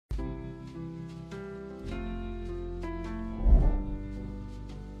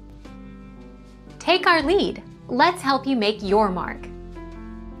Take our lead. Let's help you make your mark.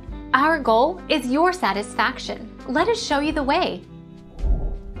 Our goal is your satisfaction. Let us show you the way.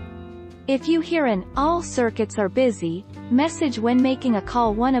 If you hear an "all circuits are busy" message when making a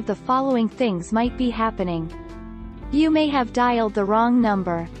call, one of the following things might be happening. You may have dialed the wrong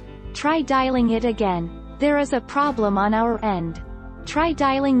number. Try dialing it again. There is a problem on our end. Try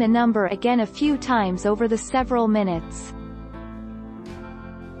dialing the number again a few times over the several minutes.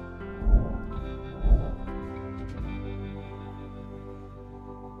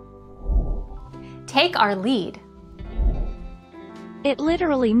 Take our lead. It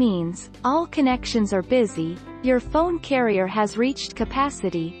literally means, all connections are busy, your phone carrier has reached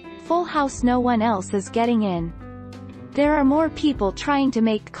capacity, full house, no one else is getting in. There are more people trying to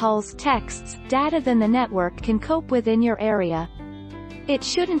make calls, texts, data than the network can cope with in your area. It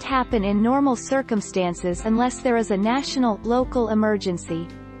shouldn't happen in normal circumstances unless there is a national, local emergency.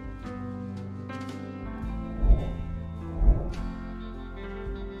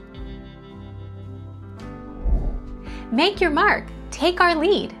 Make your mark. Take our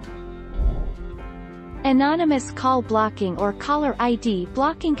lead. Anonymous call blocking or caller ID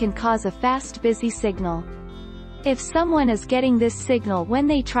blocking can cause a fast, busy signal. If someone is getting this signal when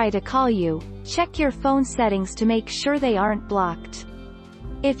they try to call you, check your phone settings to make sure they aren't blocked.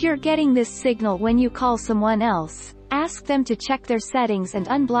 If you're getting this signal when you call someone else, ask them to check their settings and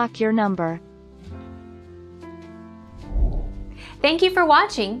unblock your number. Thank you for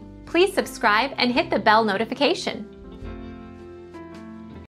watching. Please subscribe and hit the bell notification.